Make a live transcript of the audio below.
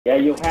Yeah,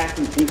 you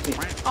hacking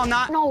PC. I'm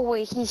not. No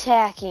way, he's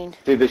hacking.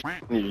 See this on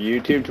your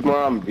YouTube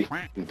tomorrow, I'm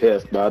gonna be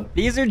pissed, bud.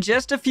 These are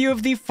just a few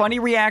of the funny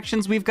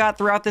reactions we've got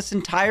throughout this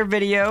entire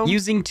video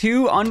using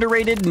two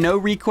underrated no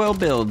recoil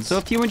builds. So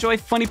if you enjoy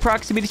funny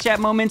proximity chat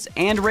moments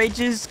and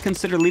rages,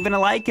 consider leaving a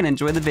like and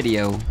enjoy the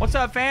video. What's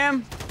up,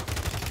 fam?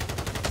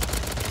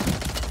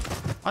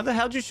 Why the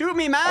hell did you shoot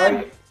me, man?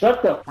 Hey,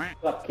 shut the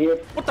up, kid.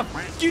 What the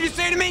f did you just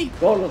say to me?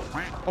 Go look.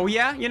 Oh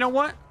yeah? You know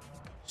what?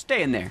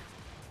 Stay in there.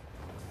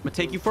 I'm gonna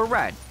take you for a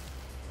ride.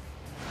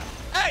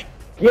 Hey!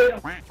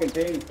 Get him,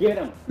 dude. Get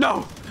him.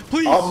 No!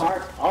 Please!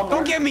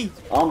 Don't get me!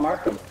 I'll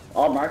mark him.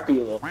 I'll mark you,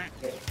 little.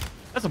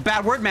 That's a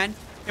bad word, man.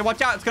 Hey,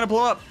 watch out. It's gonna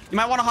blow up. You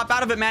might want to hop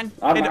out of it, man.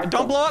 Hey,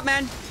 don't blow up,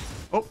 man.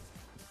 Oh.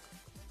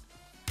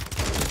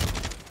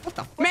 What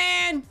the?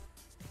 Man!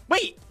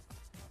 Wait!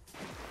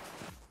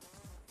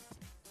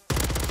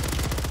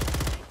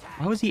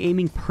 Why was he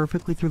aiming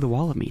perfectly through the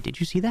wall at me? Did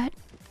you see that?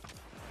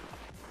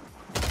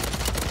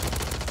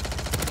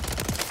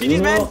 GG's,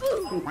 man.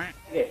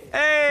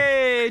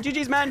 Hey,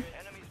 GG's, man.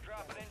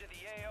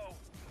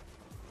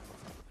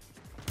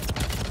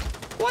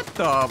 What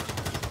the?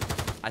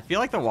 I feel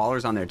like the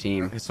Waller's on their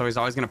team, so he's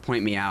always going to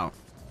point me out.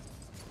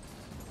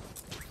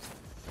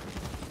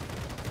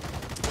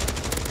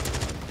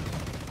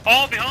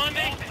 Oh, behind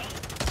me.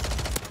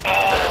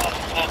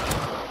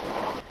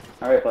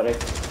 All right, buddy.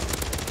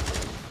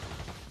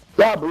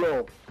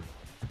 Diablo.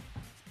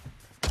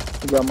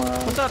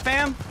 What's up,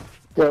 fam?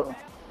 Yo.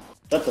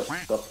 Shut the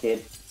fuck up,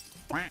 kid.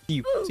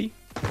 You see?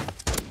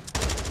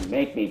 You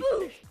make me.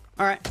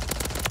 All right.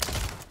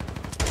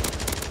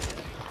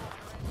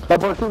 Hey,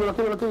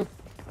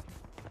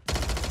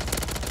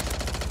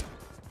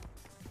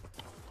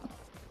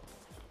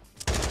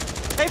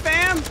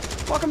 fam!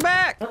 Welcome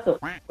back! Shut the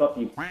fuck up,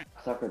 you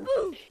sucker.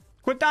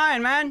 Quit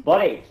dying, man!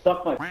 Buddy,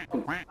 suck my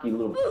fucking you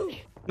little bitch.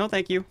 No,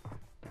 thank you.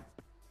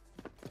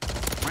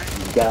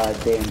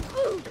 Goddamn.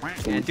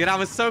 Yeah, dude, I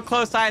was so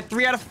close. I had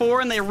 3 out of 4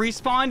 and they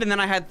respawned, and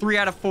then I had 3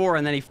 out of 4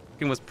 and then he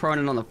fucking was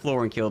proning on the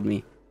floor and killed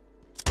me.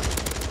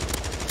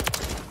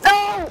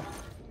 No!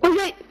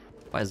 Okay.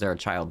 Why is there a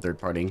child third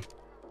partying?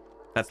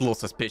 That's a little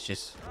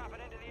suspicious.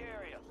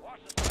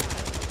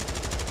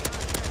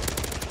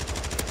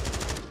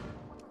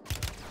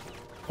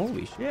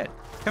 Holy shit.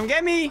 Come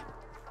get me!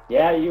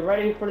 Yeah, you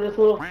ready for this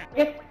little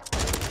shit?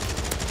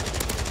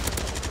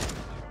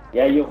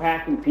 Yeah, you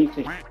hacking piece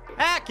of shit.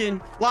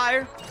 Hacking!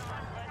 Liar!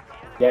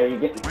 Yeah, you're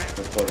getting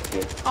recorded,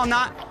 kid. Oh, I'm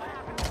not.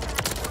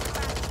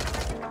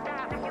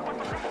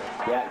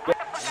 Yeah,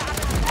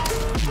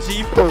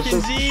 G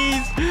fucking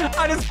G's!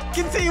 I just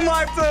fucking team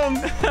wiped him!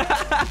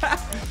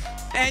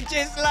 And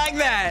just like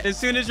that, as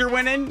soon as you're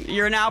winning,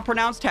 you're now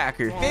pronounced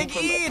hacker. Big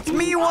E, it's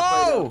me,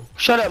 Whoh!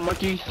 Shut up,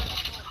 monkey.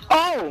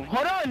 Oh,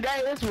 hold on,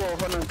 that is Whoa.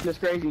 Hold on, that's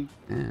crazy.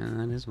 Yeah,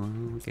 that is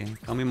one. Okay,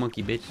 call me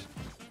monkey, bitch.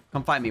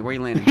 Come fight me. Where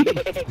you landing? Bro,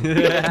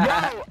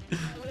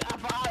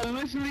 I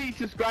literally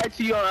subscribe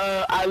to your.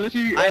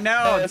 I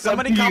know.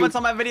 Somebody comments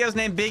on my videos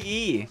named Big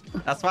E.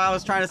 That's why I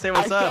was trying to say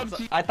what's up.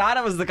 I thought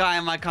it was the guy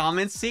in my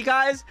comments. See,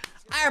 guys,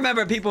 I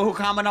remember people who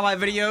comment on my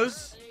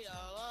videos.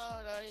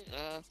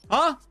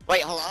 Huh?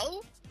 Wait,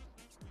 hello?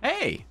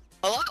 Hey.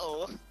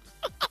 Hello?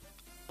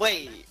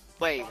 Wait,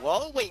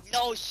 whoa? Wait,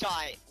 no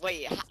shot.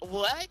 Wait,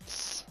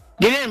 what?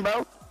 Get in,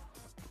 bro.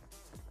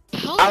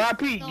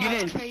 RIP, No, get in.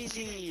 that's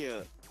crazy.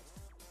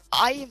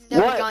 I have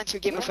never gone to a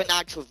game with an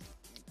actual...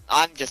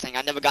 I'm just saying,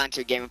 I've never gone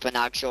to a game with an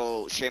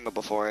actual streamer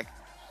before.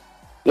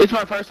 It's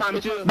my first time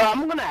too. Bro,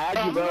 I'm gonna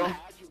add you, bro.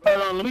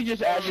 Hold on, let me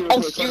just add you real Oh,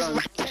 quick. excuse Hold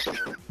me.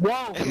 on.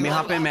 Whoa. Let me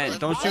hop in, man.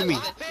 Don't shoot me.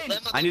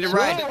 I need a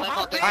ride.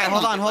 All right,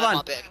 hold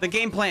on. The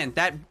game plan.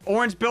 That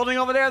orange building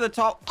over there, the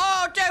top.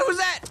 Oh, dude, who's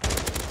that?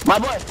 My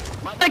boy.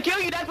 I kill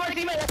you. That's my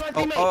teammate. That's my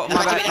teammate. Oh,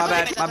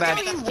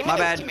 my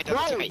bad.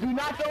 Bro, do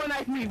not throw a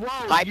knife me.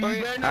 Whoa. Hyper,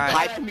 You better not throw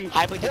a knife me.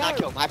 Hyper did not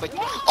kill him. Hyper.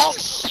 Oh,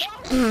 shit.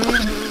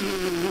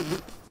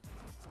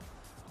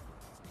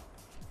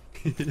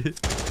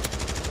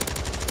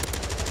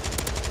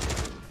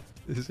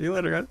 See you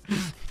later, guys.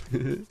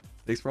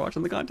 Thanks for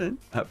watching the content.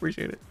 I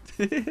appreciate it.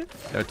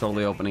 They're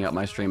totally opening up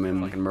my stream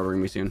and fucking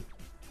murdering me soon.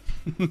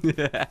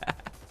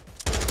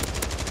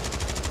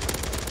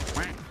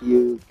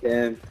 You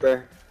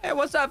camper. Hey,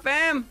 what's up,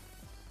 fam?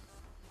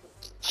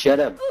 Shut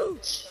up.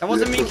 That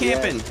wasn't me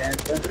camping.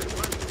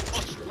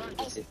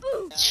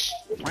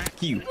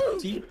 You.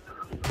 See?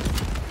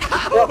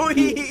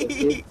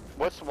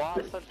 What's why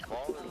such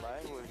vulgar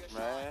language,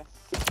 man?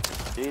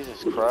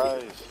 Jesus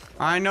Christ.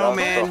 I know,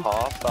 man. So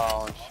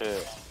hostile and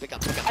shit. Pick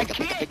up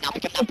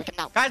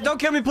now. Guys, don't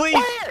kill me, please.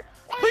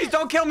 Please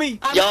don't kill me.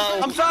 Yo,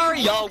 I'm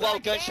sorry. Yo, whoa,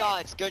 good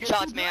shots,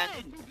 man.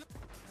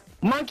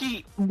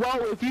 Monkey,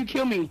 whoa, if you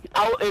kill me,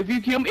 if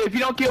you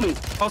don't kill me.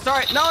 Oh,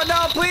 sorry. No,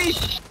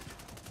 please.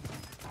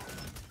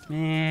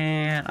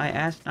 Man, I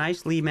asked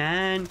nicely,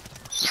 man.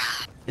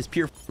 It's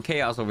pure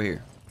chaos over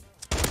here.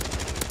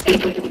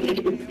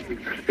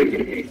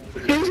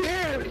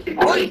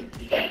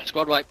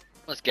 Squad wipe.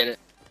 Let's get it.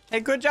 Hey,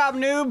 good job,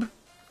 noob.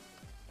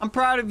 I'm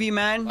proud of you,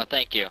 man. Oh,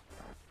 thank you.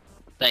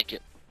 Thank you.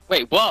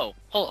 Wait, whoa.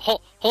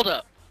 Hold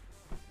up.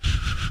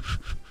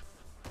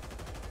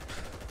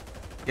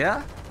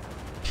 Yeah?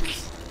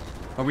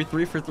 Are we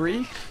 3 for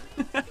 3?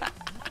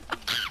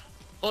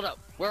 Hold up.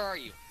 Where are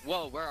you?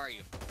 Whoa, where are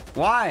you?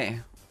 Why?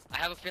 I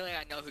have a feeling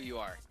I know who you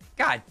are.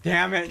 God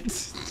damn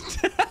it.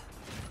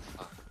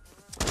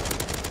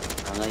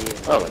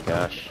 Oh my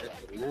gosh.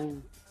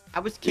 I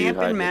was You hide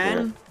camping, in man.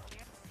 here.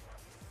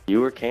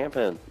 You were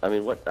camping. I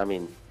mean, what? I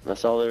mean,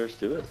 that's all there is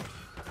to it.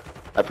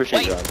 I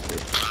appreciate your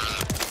honesty.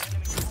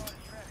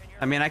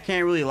 I mean, I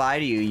can't really lie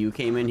to you. You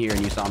came in here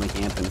and you saw me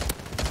camping.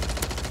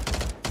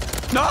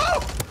 No!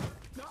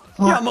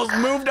 You almost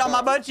moved on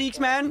my butt cheeks,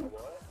 man.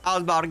 I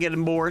was about to get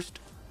emborsed.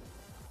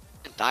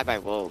 Die by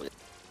Whoh.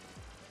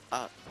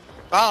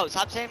 Bro,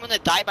 stop saying I'm gonna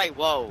die by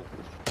Whoh.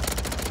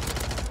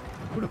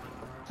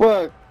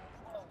 Fuck.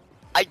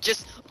 I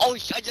just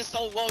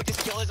saw Whoh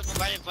just kill him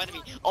right in front of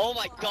me. Oh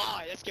my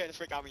god, that scared the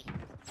frick out of me.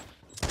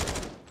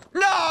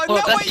 No, Oh, no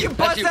that's way you, you that's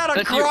bust you, out a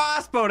that's you.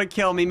 crossbow to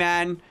kill me,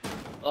 man.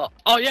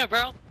 Oh yeah,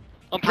 bro.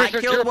 I'm I pretty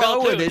sure killed you're Whoh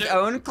Bell with too, his dude.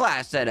 own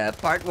class setup,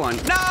 part 1.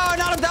 No,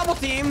 not a double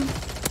team.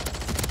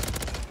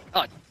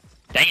 Oh,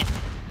 dang it.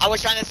 I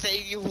was trying to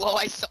save you,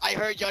 Whoh. I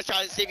heard you. I was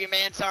trying to save you,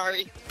 man.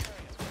 Sorry.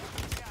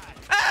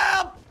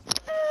 Help!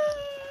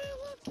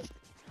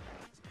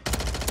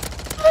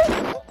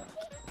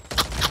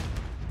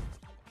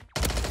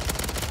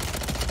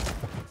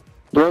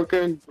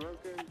 Broken.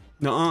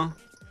 Nuh-uh.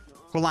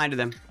 Go line to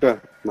them. Yeah,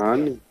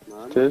 man.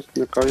 Just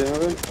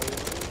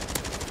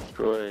nakaya.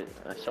 Troy,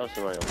 I saw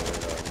somebody on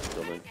the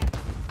building.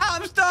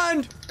 I'm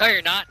stunned. No,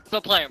 you're not.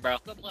 Stop playing, bro.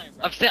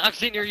 I've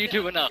seen your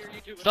YouTube enough.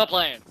 Stop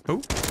playing.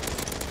 Who?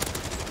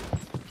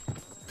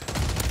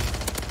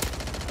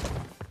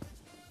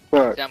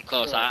 Fuck. See, I'm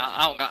close.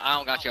 I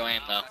don't got your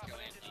aim though.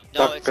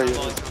 No, it's not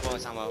Whoh. It's not Whoh.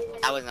 It's not Whoh.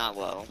 I was not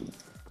Whoh.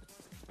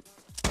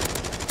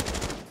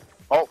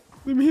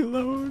 Leave me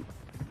alone.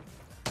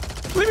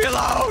 Leave me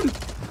alone.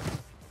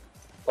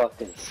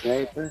 Fucking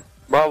sniper.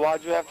 Bro,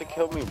 why'd you have to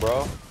kill me,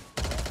 bro?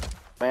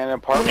 Man, in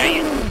purple.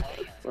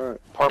 Fuck.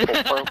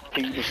 Purple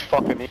Pete is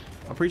fucking.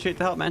 Appreciate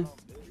the help, man.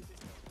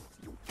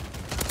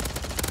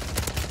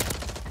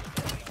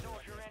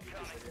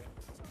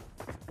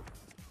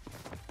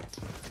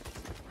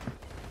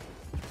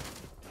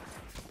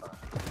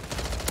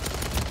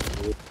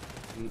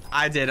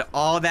 I did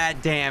all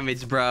that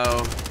damage, bro.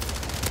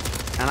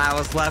 And I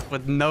was left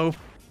with no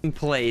f***ing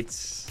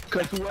plates.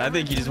 I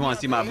think you just want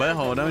to see my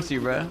butthole, don't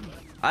you, bro?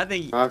 I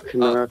think...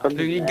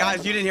 dude, you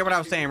guys, you didn't hear what I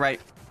was saying, right?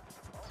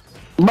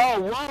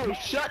 Bro, Whoh,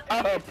 shut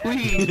up,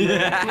 please.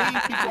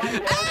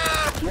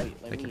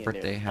 Like your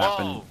birthday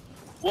happened.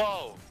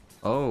 Whoa.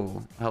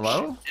 Oh,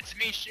 hello? It's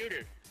me,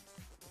 Shooter.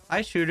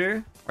 Hi,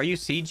 Shooter. Are you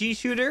CG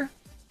Shooter?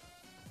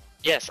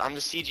 Yes, I'm the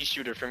CG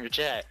Shooter from your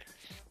chat.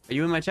 Are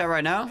you in my chat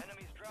right now?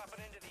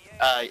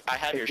 I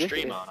have your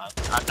stream on.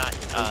 I'm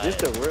not. Is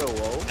this a real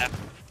Whoh?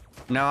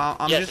 No,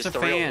 I'm yes, just a it's the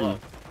real fan. Whoh.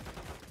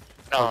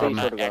 Oh, No, I'm you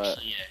not sort of got-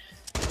 actually. Yeah.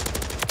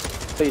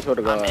 Please sort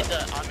of I'm in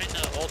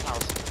the old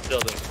house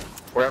building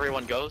where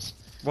everyone goes.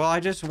 Well,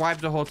 I just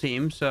wiped the whole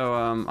team, so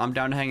I'm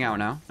down to hang out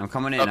now. I'm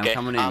coming in. Okay. I'm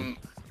coming in.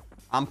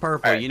 I'm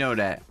purple. alright. You know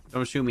that.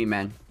 Don't shoot me,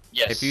 man.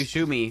 Yes. If you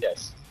shoot me,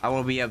 Yes. I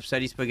will be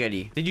upsetty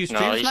spaghetti. Did you No,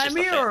 stream he's snipe just a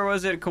me, fan. or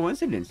was it a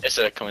coincidence? It's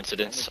a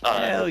coincidence.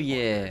 Hell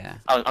yeah.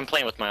 I'm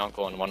playing with my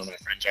uncle and one of my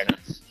friends right now.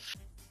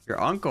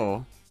 Your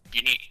uncle?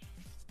 You need.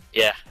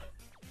 Yeah.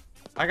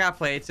 I got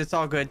plates. It's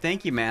all good.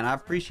 Thank you, man. I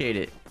appreciate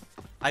it.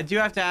 I do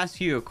have to ask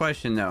you a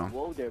question, though.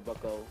 Whoa there,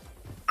 bucko.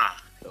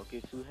 Ah. Don't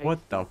get too hasty.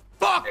 What the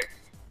fuck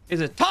is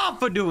a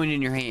tonfa doing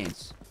in your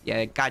hands?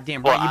 Yeah,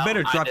 goddamn right. Well, You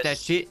better I drop that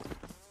just- shit.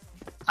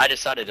 I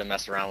decided to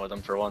mess around with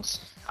them for once.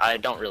 I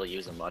don't really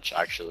use them much,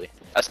 actually.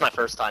 That's my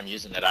first time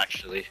using it,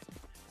 actually.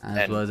 That's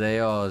And- what they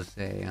all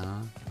say,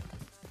 huh?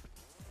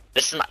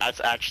 That's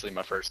actually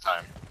my first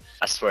time.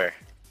 I swear.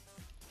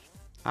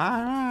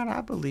 Alright,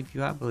 I believe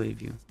you. I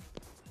believe you.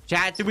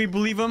 Chat, do we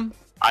believe him?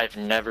 I've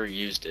never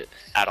used it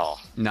at all.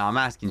 No, I'm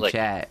asking Like-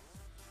 chat.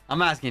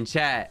 I'm asking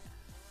chat.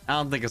 I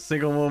don't think a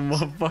single one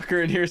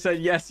motherfucker in here said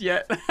yes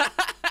yet.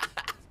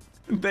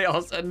 They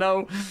all said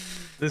no.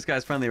 This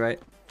guy's friendly, right?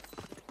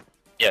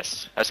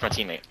 Yes, that's my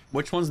teammate.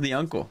 Which one's the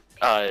uncle?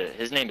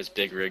 His name is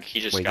Big Rig. He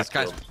just Wait, got this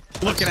guy's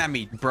killed. looking at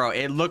me, bro.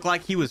 It looked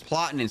like he was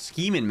plotting and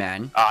scheming,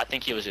 man. I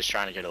think he was just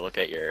trying to get a look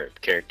at your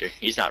character.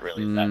 He's not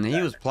really that He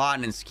bad. was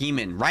plotting and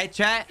scheming, right,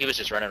 chat? He was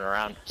just running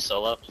around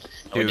solo.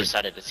 And we Dude.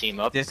 decided to team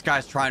up. This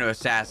guy's trying to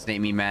assassinate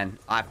me, man.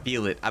 I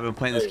feel it. I've been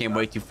playing this game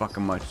way too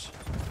fucking much.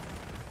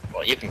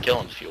 Well, you can kill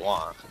him if you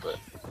want, but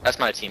that's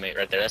my teammate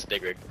right there. That's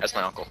Big Rig. That's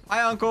my uncle.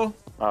 Hi, uncle.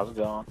 How's it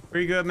going?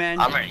 Pretty good, man.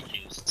 I'm ready to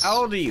use this.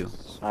 How old are you?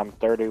 I'm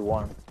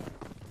 31.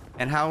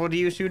 And how old are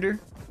you, Shooter?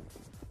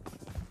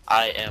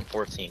 I am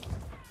 14.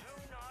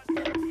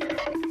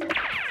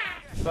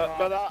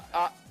 But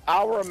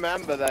I'll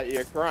remember that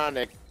you're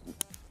chronic.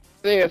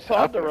 See, it's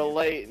hard to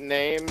relate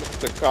names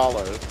to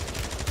colors.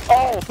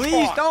 Oh,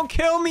 Please fuck. don't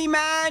kill me,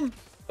 man.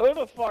 Who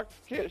the fuck's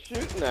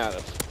shooting at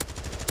us?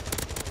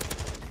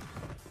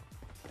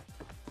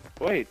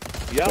 Wait,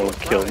 yo, Don't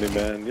kill me,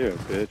 man. You're a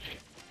bitch.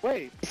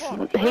 Wait,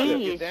 fuck.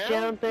 He's Where's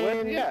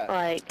jumping he at?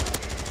 like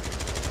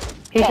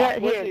he's Fuck,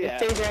 right where's here. he The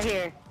at? dude's right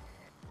here.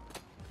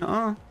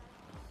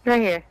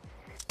 Right here.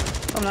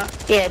 I'm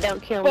not. Yeah,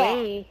 don't kill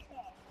me.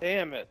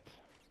 Damn it.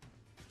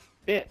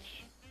 Bitch.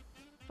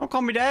 Don't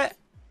call me that.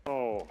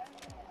 Oh.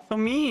 So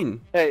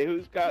mean. Hey,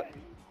 who's got...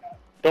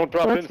 Don't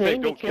drop in and say,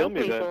 mean to don't kill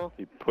me then, people?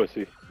 you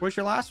pussy. Where's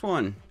your last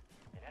one?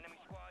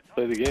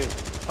 Play the game.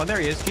 Oh, there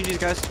he is. GG's,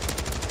 guys.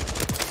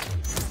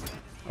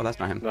 Oh, that's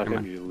not him. Not Never him,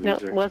 mind. you No,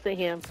 loser. wasn't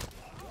him.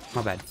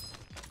 My bad.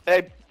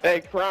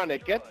 Hey,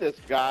 Chronic, get this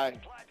guy.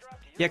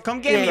 Yeah, come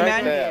get me, Yeah,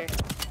 man. there.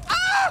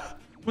 Ah!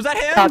 Was that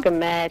him? Talking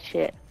mad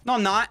shit. No,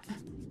 I'm not.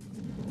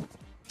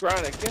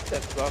 Chronic, get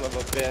that son of a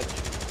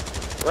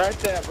bitch. Right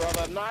there,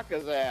 brother. Knock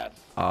his ass.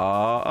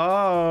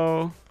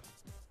 Oh.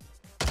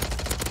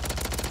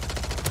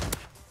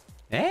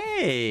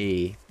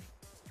 Hey.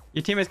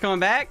 Your teammate's coming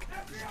back?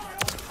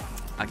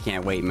 I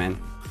can't wait, man.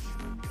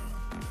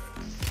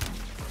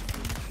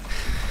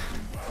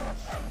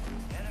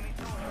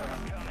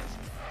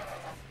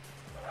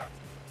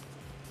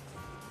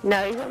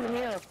 No, he's on the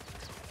hill.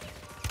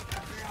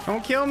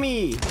 Don't kill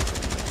me.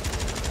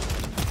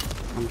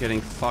 I'm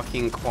getting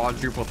fucking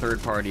quadruple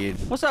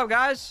third-partied. What's up,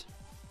 guys?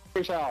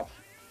 Yourself.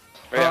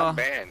 Hey, I'm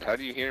banned. How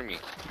do you hear me?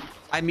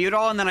 I mute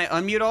all and then I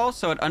unmute all,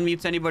 so it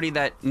unmutes anybody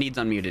that needs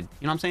unmuted. You know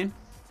what I'm saying?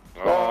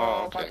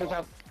 Oh,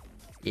 okay.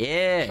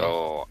 Yeah.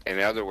 So, in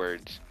other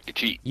words, you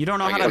cheat. You don't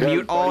know I how get to it.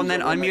 mute all and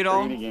then unmute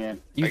all? I You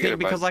get think it,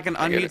 because bud. I can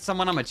I get unmute it.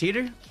 someone, I'm a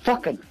cheater?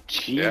 Fucking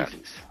Jesus. Yeah.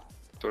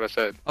 That's what I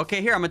said.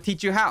 Okay, here, I'm gonna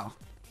teach you how.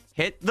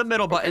 Hit the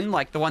middle button,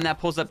 like the one that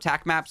pulls up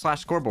TAC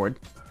map/scoreboard.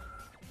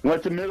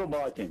 What's the middle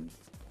button?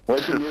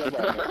 What's the middle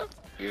button?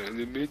 Yeah,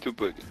 the middle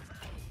button.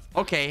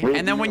 Okay, Where's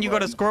and then the when you middle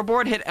go to button?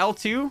 scoreboard, hit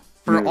L2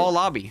 for all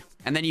lobby.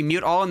 And then you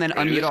mute all and then Is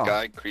unmute this all.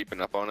 guy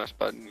creeping up on us,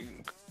 bud?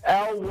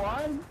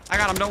 L1? I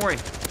got him, don't worry.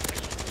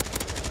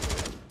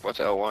 What's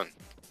L1?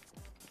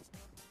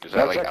 Is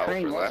that What's like that L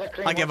cream? for What's left? that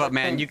cream? I give What's up, that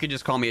man. cream? You could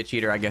just call me a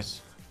cheater, I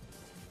guess.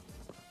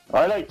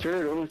 I like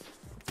turtles.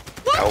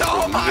 What? L for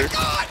Oh my loser?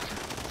 god!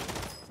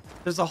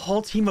 There's a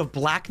whole team of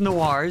black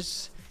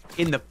noirs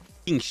in the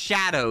fucking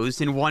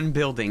shadows in one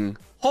building.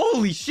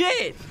 Holy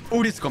shit!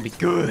 Oh, this is gonna be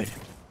good.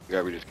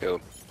 Yeah, we just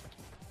killed.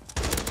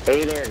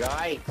 Hey there,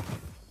 guy.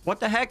 What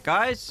the heck,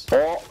 guys?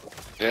 Oh,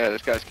 Yeah,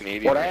 this guy's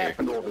Canadian. what right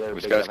happened here. over there?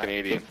 This big guy's fella?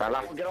 Canadian. Big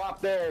fella. Get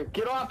off there.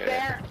 Get off Yeah.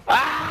 there.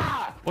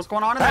 Ah! What's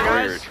going on in there, Or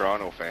you're a guys?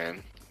 Toronto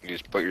fan. You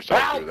just put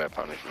yourself Ow! through that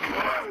punishment.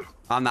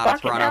 I'm not a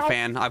Fucking Toronto hell.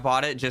 fan. I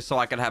bought it just so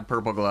I could have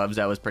purple gloves.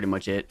 That was pretty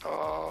much it.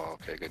 Oh,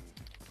 okay, good.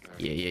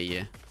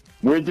 Yeah.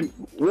 Where'd the...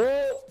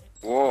 Whoa!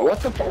 Whoa.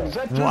 What the fuck? Is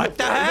that What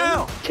the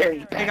hell? Carry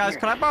Hey, guys,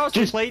 can I borrow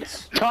some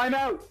plates? Time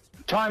out.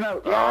 Time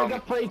out. Yeah, I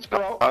got plates,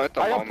 bro. Not at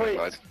the I got moment,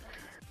 plates.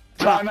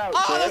 bud. Time out.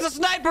 Oh, bro. there's a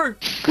sniper!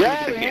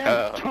 Yeah, man.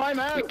 Yeah. Time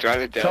I'm out. trying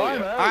to tell Time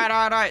you. out.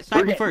 All right. We're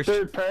Sniper getting first.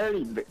 third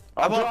party.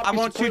 I I'll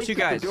won't drop shoot you some plates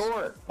guys. at the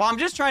door. Well, I'm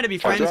just trying to be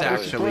I'll friends, drop you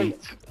some actually.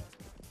 plates.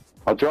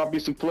 I'll drop you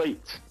some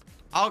plates.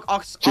 Can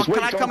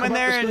wait, I don't come in come up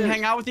there the and stairs.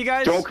 hang out with you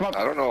guys? Don't come up.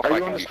 I don't know if Are I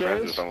you can on be the friends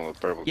stairs? with someone with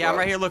purple Yeah, I'm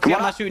right gloves. here. Look, Come see, on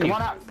I'm not up. shooting Come you.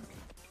 on up.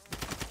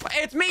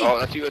 Hey, it's me! Oh,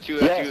 that's you, that's you,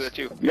 Yes. that's you, that's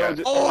you. Yo,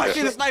 Yeah. Oh, I Yeah.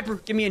 see the sniper.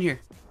 Get me in here.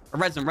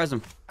 Res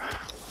him.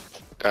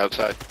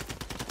 Outside.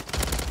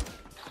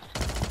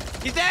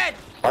 He's dead!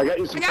 I got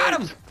you some I got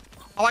him! plates.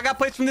 Oh, I got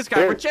plates from this guy.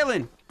 Here. We're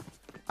chilling.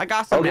 I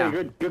got some Okay, now.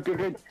 good.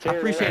 I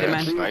appreciate it, Yeah,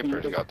 man.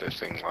 Sniper's got this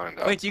thing lined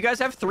up. Wait, do you guys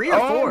have 3 or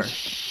Oh, 4?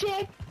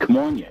 shit. Come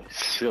on, you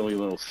silly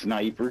little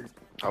sniper.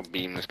 I'll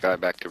beam this guy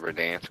back to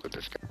Verdansk with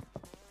this guy.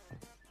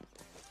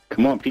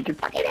 Come on, peek your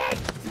fucking head.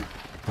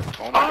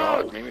 Oh my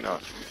god, maybe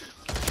not.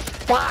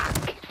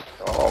 Fuck.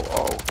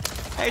 Oh.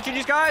 Hey,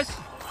 GG's, guys!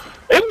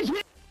 It was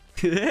me.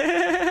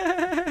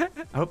 I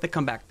hope they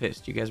come back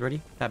pissed. You guys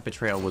ready? That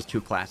betrayal was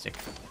too classic.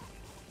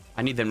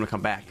 I need them to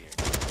come back.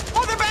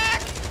 Oh, they're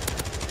back!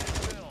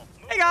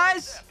 Hey,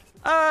 guys!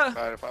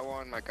 But if I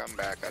won my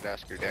comeback, I'd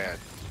ask your dad.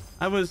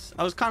 I was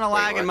kind of Wait,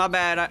 lagging. what? My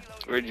bad.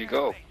 Where'd you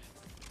go?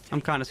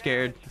 I'm kind of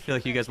scared. I feel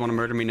like you guys want to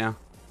murder me now.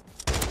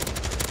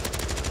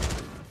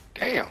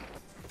 Damn.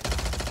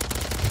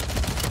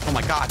 Oh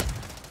my god.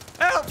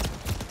 Help!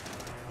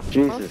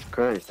 Jesus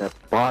Christ, that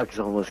box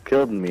almost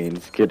killed me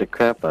and scared the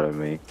crap out of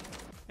me.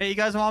 Hey, you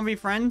guys want to be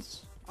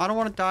friends? I don't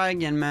want to die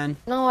again, man.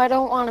 No, I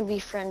don't want to be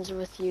friends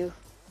with you.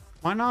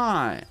 Why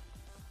not?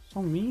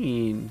 So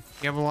mean.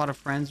 You have a lot of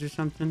friends or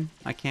something?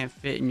 I can't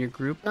fit in your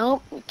group?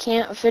 Nope, you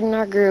can't fit in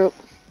our group.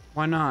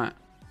 Why not?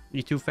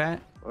 You too fat?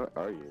 Where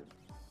are you?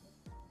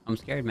 I'm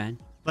scared, man.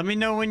 Let me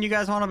know when you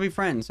guys want to be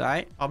friends,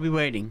 alright? I'll be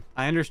waiting.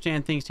 I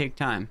understand things take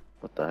time.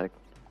 What the heck?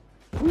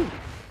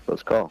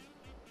 Let's call.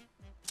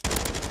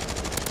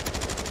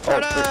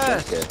 Shut frick, us!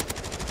 that's good.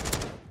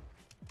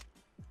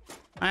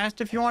 I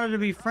asked if you wanted to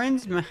be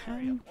friends, man.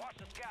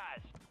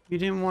 You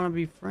didn't want to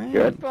be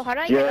friends. Bro, how do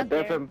I You're get a up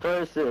there? different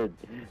person.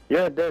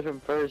 You're a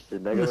different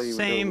person. I I'm don't the even know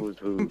same who's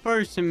who.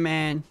 person,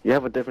 man. You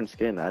have a different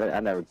skin. I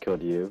never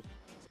killed you.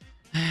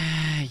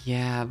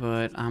 Yeah,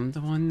 but I'm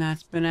the one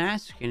that's been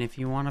asking if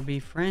you want to be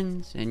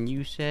friends, and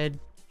you said,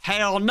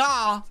 hell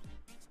nah!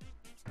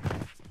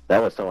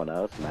 That was someone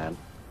else, man.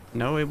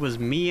 No, it was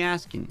me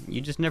asking.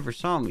 You just never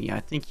saw me. I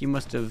think you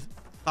must have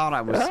thought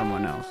I was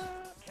someone else.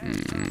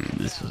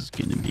 This is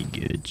gonna be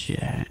good,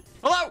 chat.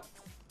 Hello!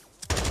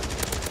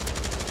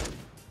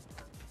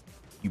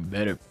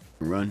 better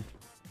run.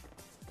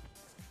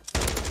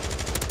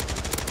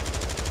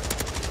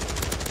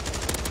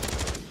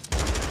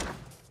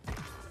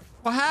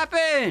 What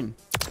happened?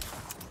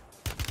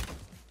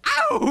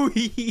 Ow!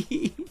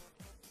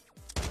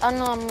 I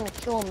know I'm gonna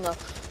kill him though.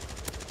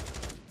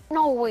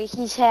 No way,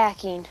 he's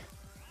hacking.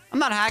 I'm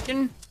not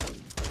hacking.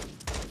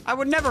 I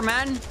would never,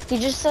 man. He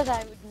just said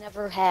I would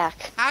never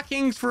hack.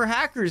 Hacking's for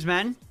hackers,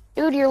 man.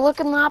 Dude, you're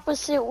looking the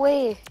opposite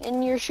way,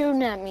 and you're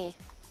shooting at me.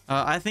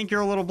 I think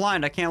you're a little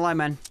blind. I can't lie,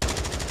 man.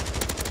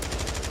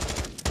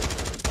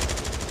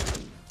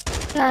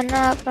 Turn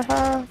up,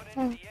 I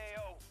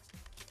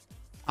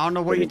don't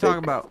know what you're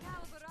talking about.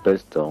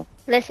 Pistol.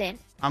 Listen.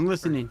 I'm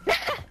listening.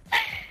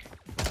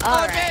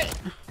 Alright.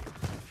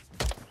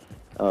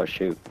 Oh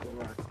shoot.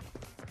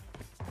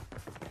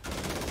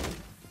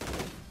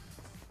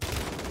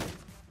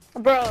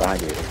 Bro. I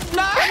get it.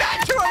 No, I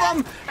got two of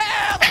them!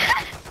 Help!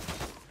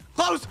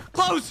 Close!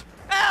 Close!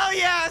 Hell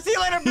yeah! See you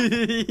later!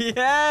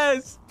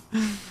 Yes!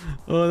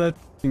 Oh, that's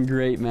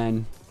great,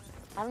 man.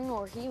 I don't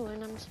know where he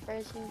went. I'm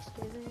surprised he was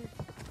still there.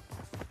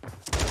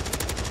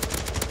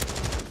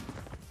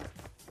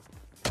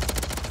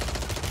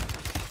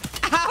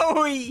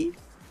 Owie!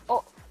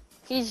 Oh,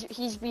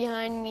 he's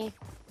behind me.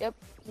 Yep,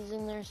 he's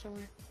in there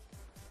somewhere.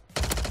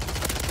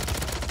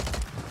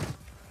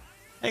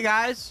 Hey,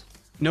 guys.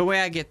 No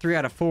way I get 3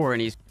 out of 4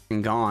 and he's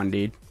gone,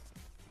 dude.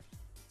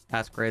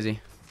 That's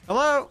crazy.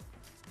 Hello?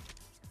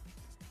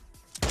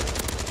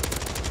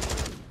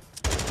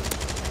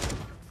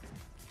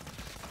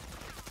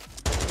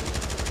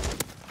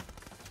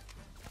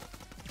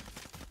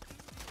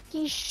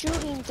 He's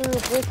shooting through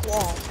a brick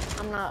wall.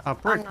 I'm not. A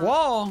brick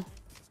wall?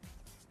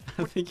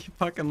 I think you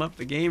fucking left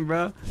the game,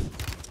 bro.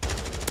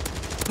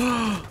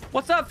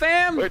 What's up,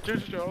 fam? Wait,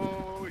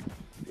 yo,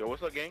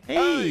 what's up, gang?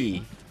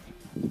 Hey.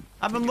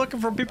 I've been looking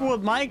for people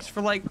with mics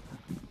for like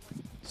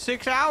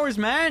 6 hours,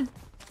 man.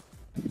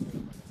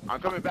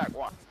 I'm coming back.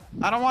 What?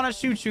 I don't want to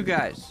shoot you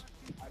guys.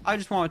 I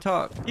just want to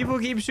talk. People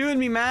keep shooting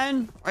me,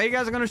 man. Are you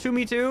guys gonna shoot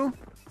me too?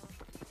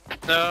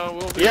 No,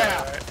 we'll be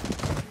alright.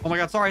 Oh my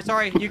god,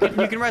 sorry. You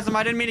can res him.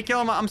 I didn't mean to kill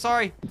him. I'm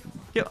sorry.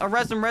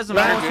 Res him. I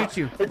won't shoot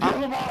you.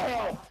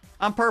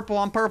 I'm purple.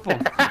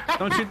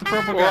 Don't shoot the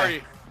purple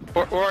guy.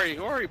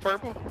 Where are you,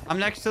 purple? I'm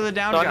next to the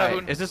down guy.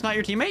 Is this not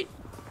your teammate?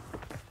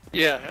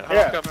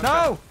 Yeah.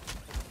 No!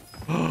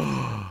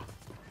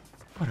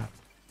 What up?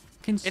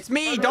 It's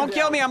me! Don't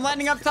kill me! I'm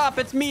landing up top!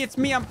 It's me!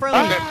 I'm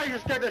friendly! You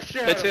scared the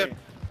shit out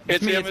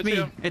of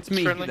me. It's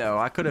me, though.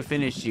 I could have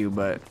finished you,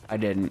 but I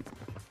didn't.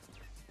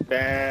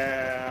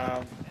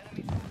 Damn.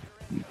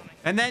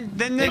 And then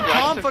the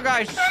Confa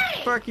guy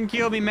fucking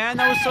killed me, man.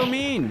 That was so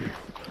mean.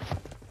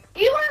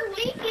 You are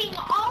leaking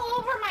all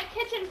over my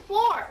kitchen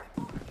floor.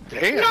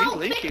 Damn, he's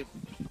leaking.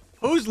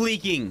 Who's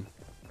leaking?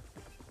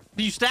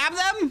 Do you stab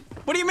them?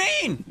 What do you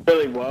mean?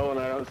 Really well, and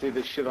I don't see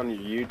this shit on your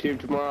YouTube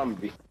tomorrow, I'm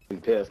gonna be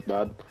pissed,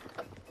 bud.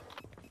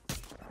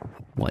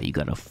 Why you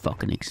gotta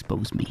fucking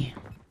expose me?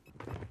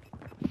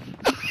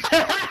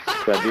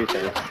 I do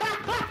think.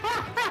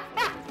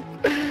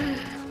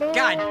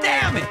 God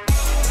damn it!